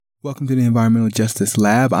Welcome to the Environmental Justice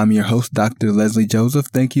Lab. I'm your host, Dr. Leslie Joseph.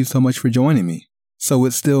 Thank you so much for joining me. So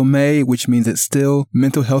it's still May, which means it's still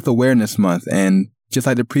Mental Health Awareness Month. And just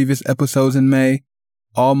like the previous episodes in May,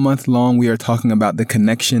 all month long we are talking about the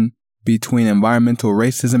connection between environmental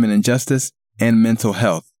racism and injustice and mental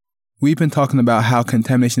health. We've been talking about how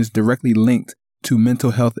contamination is directly linked to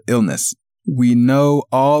mental health illness. We know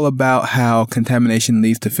all about how contamination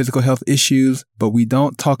leads to physical health issues, but we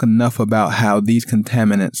don't talk enough about how these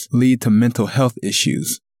contaminants lead to mental health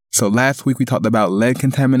issues. So last week we talked about lead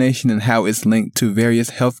contamination and how it's linked to various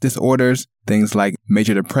health disorders, things like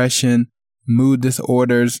major depression, mood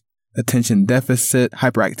disorders, attention deficit,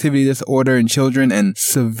 hyperactivity disorder in children, and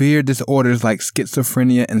severe disorders like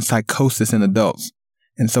schizophrenia and psychosis in adults.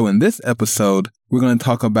 And so in this episode, we're going to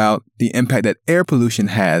talk about the impact that air pollution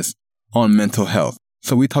has on mental health.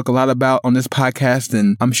 So we talk a lot about on this podcast,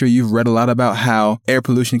 and I'm sure you've read a lot about how air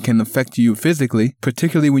pollution can affect you physically,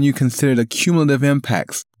 particularly when you consider the cumulative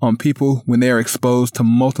impacts on people when they are exposed to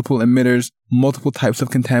multiple emitters, multiple types of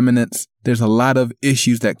contaminants. There's a lot of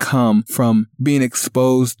issues that come from being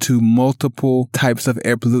exposed to multiple types of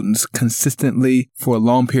air pollutants consistently for a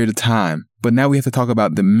long period of time. But now we have to talk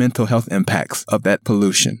about the mental health impacts of that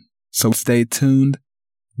pollution. So stay tuned.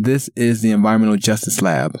 This is the Environmental Justice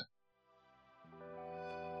Lab.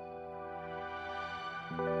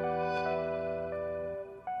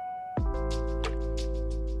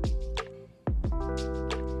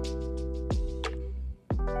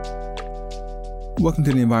 Welcome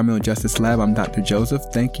to the Environmental Justice Lab. I'm Dr. Joseph.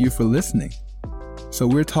 Thank you for listening. So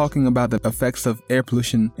we're talking about the effects of air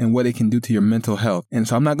pollution and what it can do to your mental health. And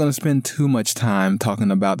so I'm not going to spend too much time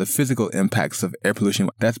talking about the physical impacts of air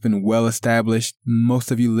pollution. That's been well established.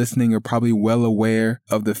 Most of you listening are probably well aware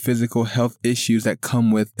of the physical health issues that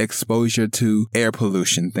come with exposure to air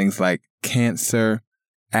pollution. Things like cancer,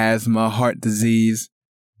 asthma, heart disease,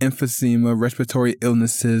 emphysema, respiratory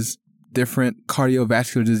illnesses, different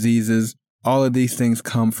cardiovascular diseases. All of these things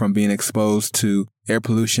come from being exposed to air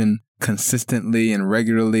pollution consistently and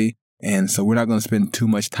regularly. And so we're not going to spend too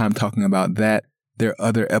much time talking about that. There are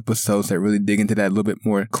other episodes that really dig into that a little bit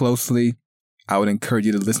more closely. I would encourage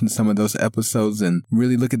you to listen to some of those episodes and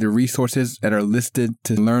really look at the resources that are listed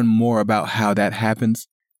to learn more about how that happens.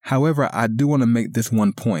 However, I do want to make this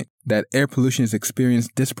one point, that air pollution is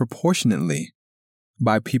experienced disproportionately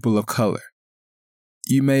by people of color.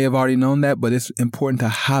 You may have already known that, but it's important to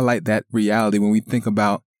highlight that reality when we think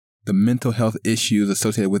about the mental health issues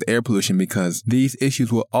associated with air pollution, because these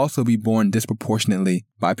issues will also be borne disproportionately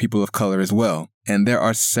by people of color as well. And there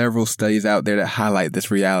are several studies out there that highlight this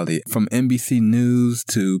reality, from NBC News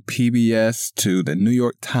to PBS to the New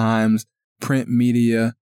York Times, print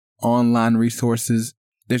media, online resources.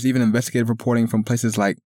 There's even investigative reporting from places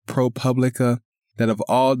like ProPublica that have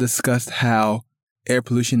all discussed how air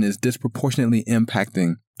pollution is disproportionately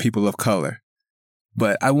impacting people of color.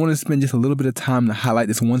 But I want to spend just a little bit of time to highlight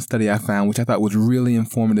this one study I found, which I thought was really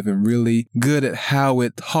informative and really good at how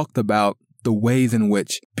it talked about the ways in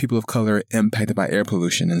which people of color are impacted by air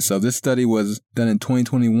pollution. And so this study was done in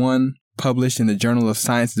 2021, published in the Journal of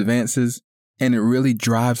Science Advances, and it really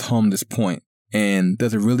drives home this point and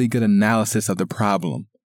does a really good analysis of the problem.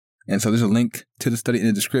 And so there's a link to the study in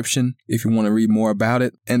the description if you want to read more about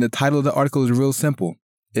it. And the title of the article is real simple.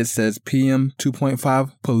 It says PM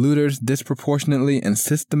 2.5 polluters disproportionately and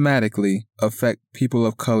systematically affect people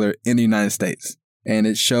of color in the United States. And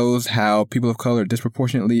it shows how people of color are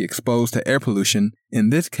disproportionately exposed to air pollution,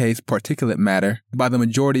 in this case particulate matter, by the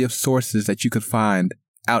majority of sources that you could find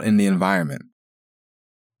out in the environment.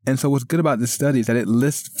 And so what's good about this study is that it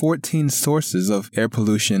lists 14 sources of air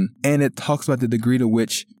pollution, and it talks about the degree to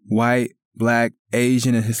which white, black,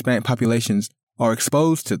 Asian, and Hispanic populations are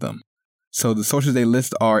exposed to them. So the sources they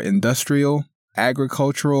list are industrial,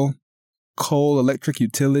 agricultural, coal, electric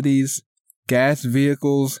utilities, gas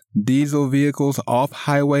vehicles, diesel vehicles,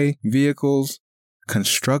 off-highway vehicles,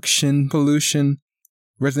 construction pollution,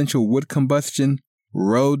 residential wood combustion,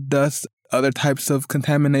 road dust, other types of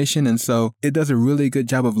contamination. And so it does a really good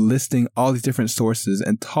job of listing all these different sources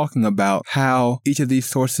and talking about how each of these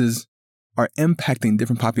sources are impacting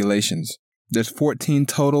different populations. There's 14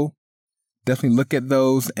 total. Definitely look at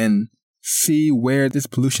those and see where this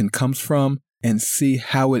pollution comes from and see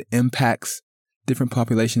how it impacts different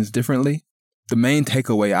populations differently. The main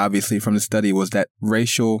takeaway, obviously, from the study was that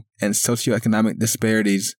racial and socioeconomic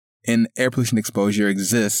disparities in air pollution exposure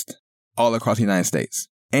exist all across the United States.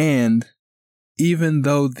 And even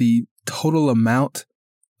though the total amount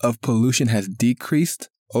of pollution has decreased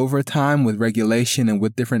over time with regulation and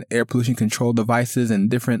with different air pollution control devices and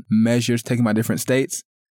different measures taken by different states,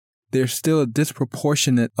 there's still a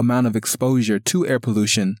disproportionate amount of exposure to air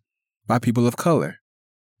pollution by people of color.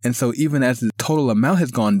 And so even as the total amount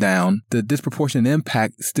has gone down, the disproportionate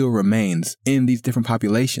impact still remains in these different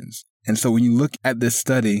populations. And so when you look at this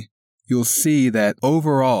study, you'll see that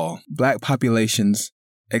overall, Black populations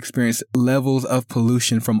experience levels of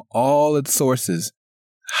pollution from all its sources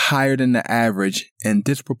higher than the average and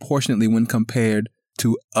disproportionately when compared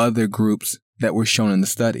to other groups that were shown in the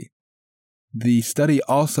study. The study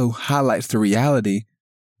also highlights the reality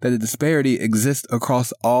that the disparity exists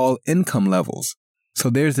across all income levels. So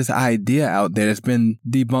there's this idea out there that's been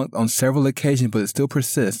debunked on several occasions, but it still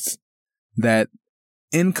persists, that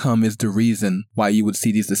income is the reason why you would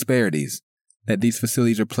see these disparities, that these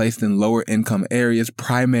facilities are placed in lower income areas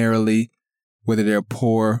primarily, whether they're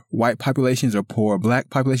poor white populations or poor Black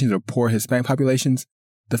populations or poor Hispanic populations.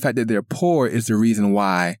 The fact that they're poor is the reason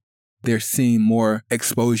why they're seeing more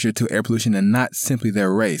exposure to air pollution and not simply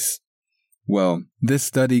their race. Well, this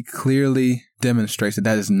study clearly demonstrates that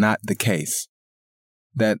that is not the case,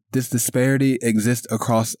 that this disparity exists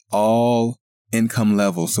across all income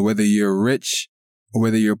levels. So whether you're rich or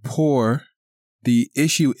whether you're poor, the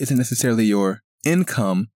issue isn't necessarily your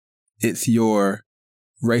income, it's your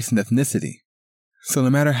race and ethnicity. So no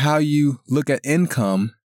matter how you look at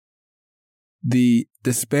income, the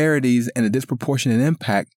disparities and the disproportionate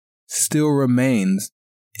impact still remains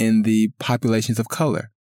in the populations of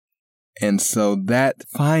color. And so that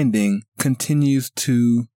finding continues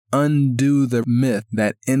to undo the myth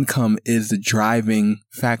that income is the driving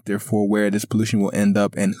factor for where this pollution will end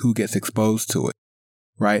up and who gets exposed to it,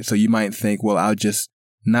 right? So you might think, well, I'll just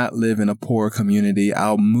not live in a poor community.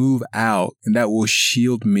 I'll move out and that will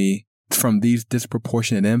shield me from these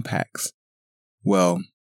disproportionate impacts. Well,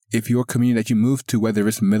 if your community that you move to, whether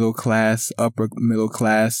it's middle class, upper middle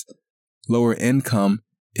class, lower income,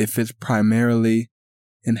 if it's primarily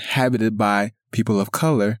inhabited by people of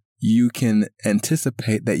color, you can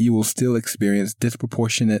anticipate that you will still experience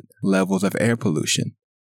disproportionate levels of air pollution.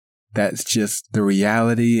 That's just the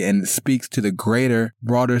reality, and it speaks to the greater,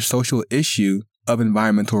 broader social issue of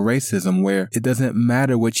environmental racism, where it doesn't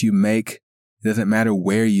matter what you make, it doesn't matter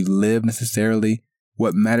where you live necessarily.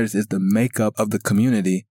 What matters is the makeup of the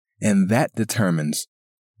community, and that determines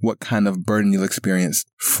what kind of burden you'll experience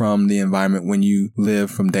from the environment when you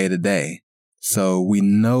live from day to day. So we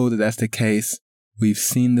know that that's the case. We've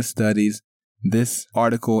seen the studies. This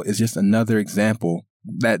article is just another example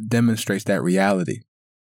that demonstrates that reality.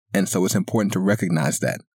 And so it's important to recognize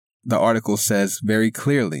that. The article says very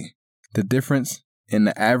clearly, the difference in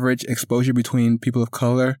the average exposure between people of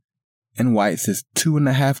color and whites is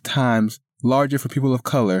 2.5 times larger for people of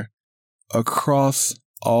color across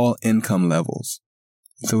all income levels.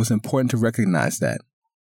 So it's important to recognize that.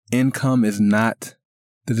 Income is not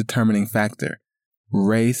the determining factor.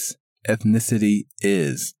 Race, ethnicity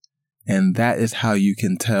is. And that is how you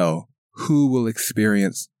can tell who will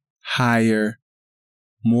experience higher,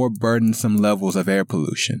 more burdensome levels of air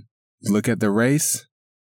pollution. Look at the race,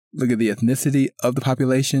 look at the ethnicity of the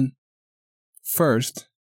population first,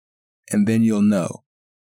 and then you'll know.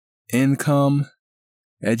 Income,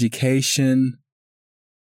 education,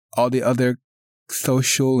 all the other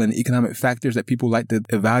social and economic factors that people like to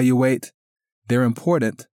evaluate, they're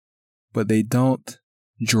important, but they don't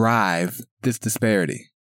drive this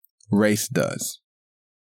disparity. Race does.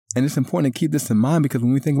 And it's important to keep this in mind because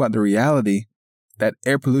when we think about the reality that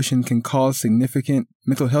air pollution can cause significant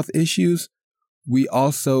mental health issues, we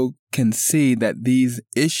also can see that these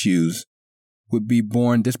issues would be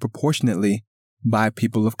borne disproportionately by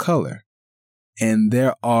people of color. And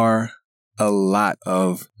there are a lot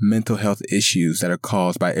of mental health issues that are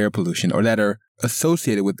caused by air pollution or that are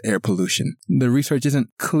associated with air pollution. The research isn't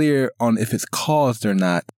clear on if it's caused or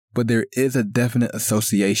not, but there is a definite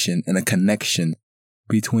association and a connection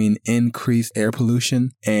between increased air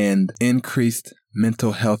pollution and increased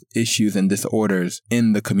mental health issues and disorders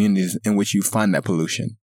in the communities in which you find that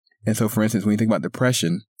pollution. And so, for instance, when you think about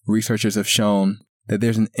depression, researchers have shown that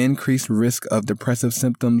there's an increased risk of depressive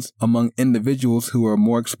symptoms among individuals who are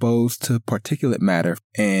more exposed to particulate matter.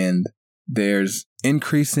 And there's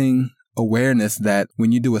increasing awareness that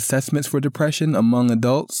when you do assessments for depression among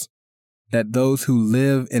adults, that those who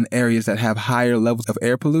live in areas that have higher levels of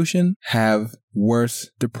air pollution have worse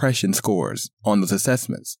depression scores on those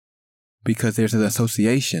assessments because there's an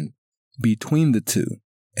association between the two.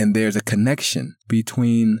 And there's a connection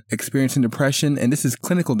between experiencing depression, and this is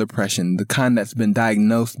clinical depression, the kind that's been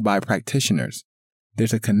diagnosed by practitioners.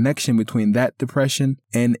 There's a connection between that depression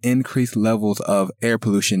and increased levels of air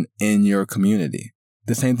pollution in your community.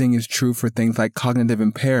 The same thing is true for things like cognitive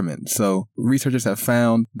impairment. So researchers have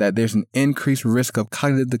found that there's an increased risk of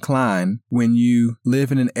cognitive decline when you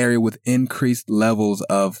live in an area with increased levels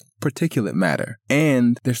of particulate matter.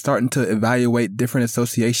 And they're starting to evaluate different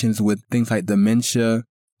associations with things like dementia,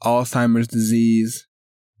 Alzheimer's disease,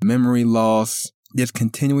 memory loss. There's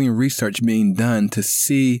continuing research being done to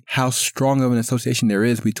see how strong of an association there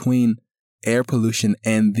is between air pollution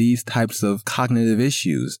and these types of cognitive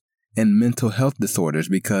issues and mental health disorders,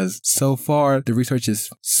 because so far the research is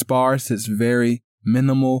sparse, it's very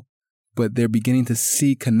minimal, but they're beginning to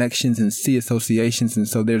see connections and see associations. And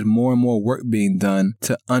so there's more and more work being done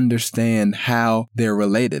to understand how they're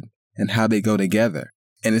related and how they go together.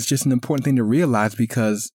 And it's just an important thing to realize,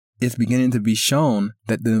 because it's beginning to be shown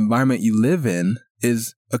that the environment you live in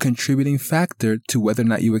is a contributing factor to whether or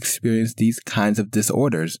not you experience these kinds of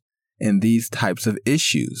disorders and these types of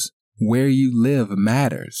issues. Where you live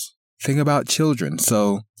matters. Think about children.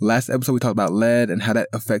 So last episode, we talked about lead and how that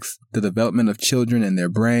affects the development of children and their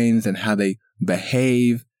brains and how they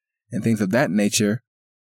behave and things of that nature.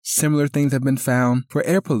 Similar things have been found for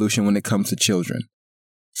air pollution when it comes to children.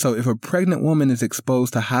 So if a pregnant woman is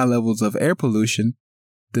exposed to high levels of air pollution,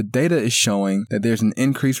 the data is showing that there's an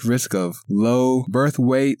increased risk of low birth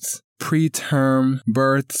weights, preterm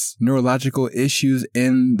births, neurological issues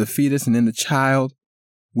in the fetus and in the child,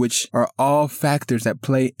 which are all factors that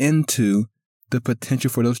play into the potential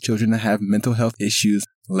for those children to have mental health issues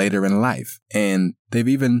later in life. And they've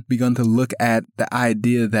even begun to look at the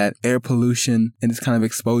idea that air pollution and this kind of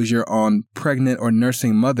exposure on pregnant or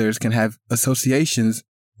nursing mothers can have associations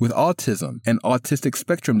with autism and autistic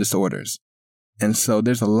spectrum disorders. And so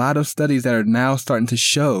there's a lot of studies that are now starting to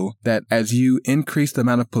show that as you increase the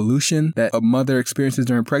amount of pollution that a mother experiences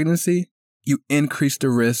during pregnancy, you increase the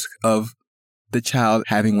risk of the child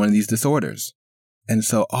having one of these disorders. And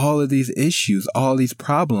so all of these issues, all these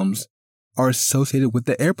problems are associated with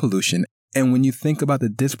the air pollution. And when you think about the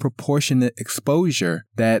disproportionate exposure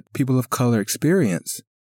that people of color experience,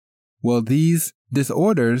 well, these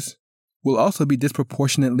disorders will also be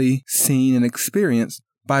disproportionately seen and experienced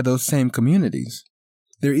by those same communities.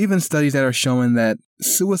 There are even studies that are showing that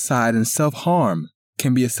suicide and self-harm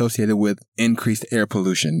can be associated with increased air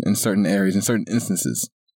pollution in certain areas, in certain instances.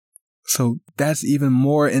 So that's even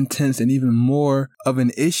more intense and even more of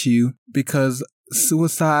an issue, because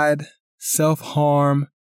suicide, self-harm,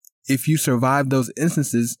 if you survive those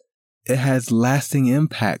instances, it has lasting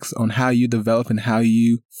impacts on how you develop and how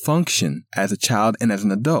you function as a child and as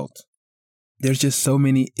an adult. There's just so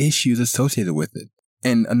many issues associated with it.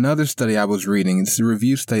 And another study I was reading, it's a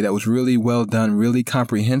review study that was really well done, really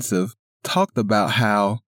comprehensive, talked about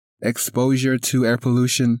how exposure to air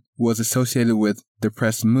pollution was associated with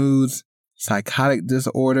depressed moods, psychotic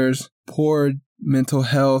disorders, poor mental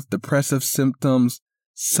health, depressive symptoms,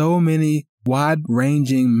 so many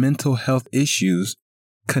wide-ranging mental health issues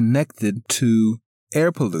connected to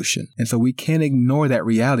air pollution. And so we can't ignore that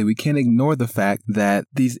reality. We can't ignore the fact that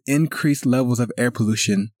these increased levels of air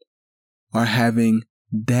pollution are having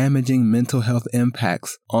damaging mental health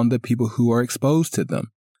impacts on the people who are exposed to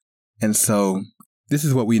them. And so this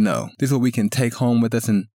is what we know. This is what we can take home with us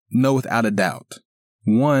and know without a doubt.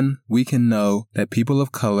 One, we can know that people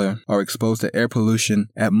of color are exposed to air pollution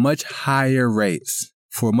at much higher rates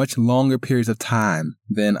for much longer periods of time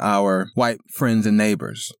than our white friends and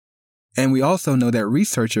neighbors. And we also know that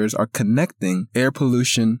researchers are connecting air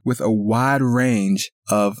pollution with a wide range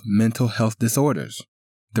of mental health disorders,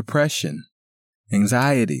 depression,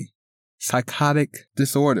 anxiety, psychotic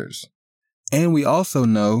disorders. And we also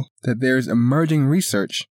know that there's emerging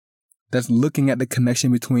research that's looking at the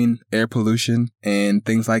connection between air pollution and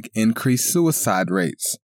things like increased suicide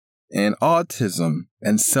rates and autism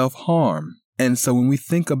and self-harm. And so when we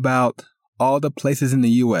think about all the places in the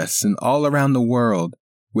U.S. and all around the world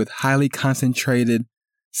with highly concentrated,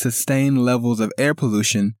 sustained levels of air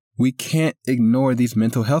pollution, we can't ignore these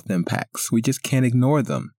mental health impacts. We just can't ignore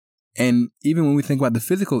them. And even when we think about the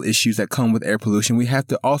physical issues that come with air pollution, we have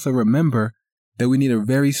to also remember that we need a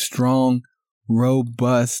very strong,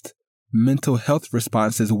 robust mental health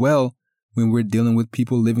response as well when we're dealing with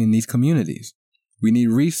people living in these communities. We need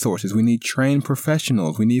resources. We need trained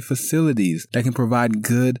professionals. We need facilities that can provide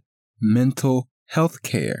good mental health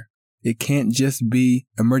care. It can't just be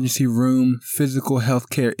emergency room, physical health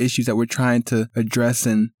care issues that we're trying to address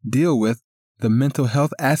and deal with. The mental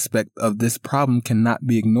health aspect of this problem cannot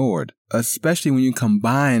be ignored, especially when you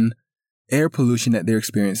combine air pollution that they're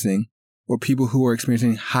experiencing or people who are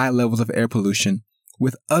experiencing high levels of air pollution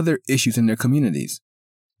with other issues in their communities.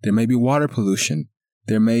 There may be water pollution.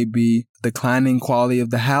 There may be declining quality of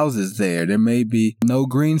the houses there. There may be no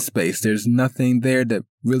green space. There's nothing there that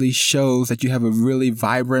really shows that you have a really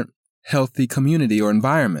vibrant, healthy community or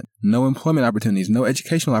environment. No employment opportunities, no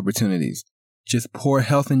educational opportunities, just poor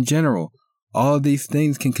health in general. All of these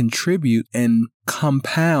things can contribute and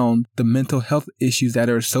compound the mental health issues that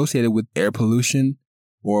are associated with air pollution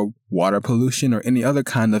or water pollution or any other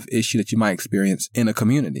kind of issue that you might experience in a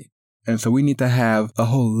community. And so we need to have a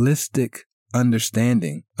holistic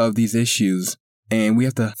understanding of these issues, and we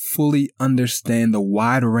have to fully understand the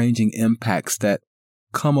wide-ranging impacts that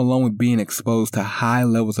come along with being exposed to high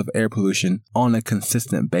levels of air pollution on a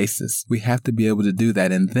consistent basis. We have to be able to do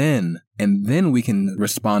that, and then we can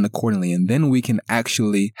respond accordingly, and then we can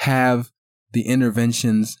actually have the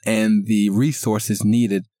interventions and the resources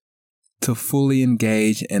needed to fully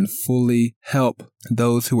engage and fully help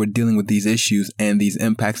those who are dealing with these issues and these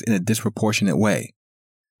impacts in a disproportionate way.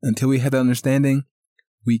 Until we have the understanding,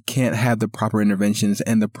 we can't have the proper interventions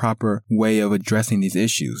and the proper way of addressing these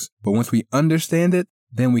issues. But once we understand it,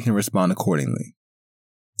 then we can respond accordingly.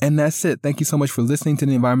 And that's it. Thank you so much for listening to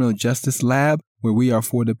the Environmental Justice Lab, where we are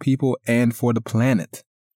for the people and for the planet.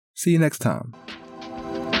 See you next time.